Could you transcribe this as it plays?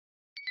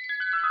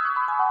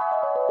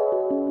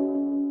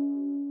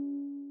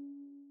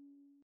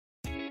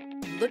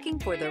Looking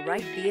for the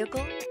right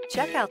vehicle?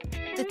 Check out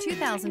the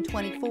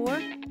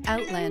 2024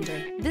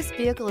 Outlander. This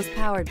vehicle is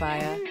powered by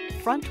a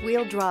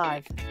front-wheel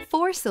drive,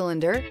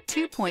 4-cylinder,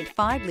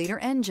 2.5-liter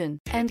engine,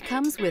 and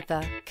comes with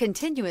a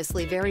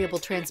continuously variable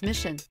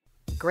transmission.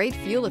 Great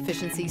fuel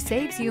efficiency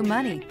saves you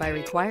money by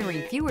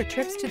requiring fewer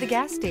trips to the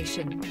gas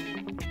station.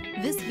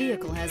 This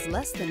vehicle has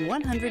less than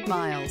 100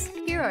 miles.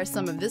 Here are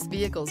some of this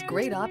vehicle's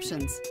great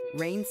options: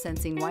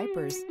 rain-sensing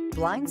wipers,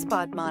 blind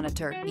spot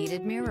monitor,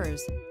 heated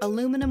mirrors,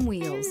 aluminum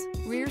wheels,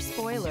 rear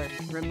spoiler,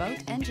 remote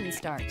engine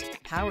start,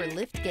 power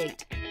lift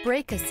gate,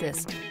 brake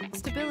assist,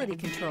 stability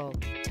control,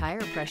 tire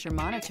pressure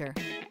monitor.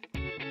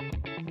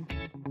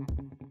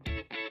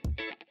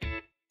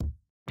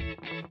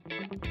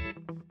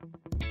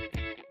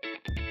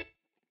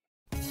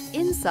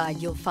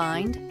 Inside you'll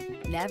find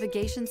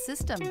navigation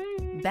system,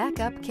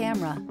 backup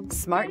camera,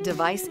 smart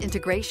device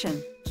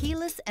integration,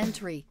 keyless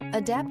entry,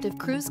 adaptive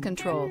cruise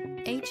control,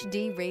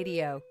 HD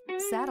radio,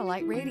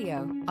 satellite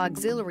radio,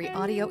 auxiliary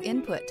audio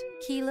input,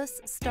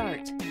 keyless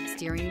start,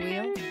 steering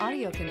wheel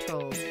audio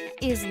controls.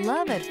 Is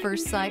love at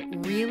first sight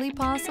really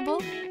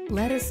possible?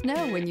 Let us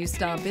know when you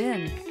stop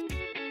in.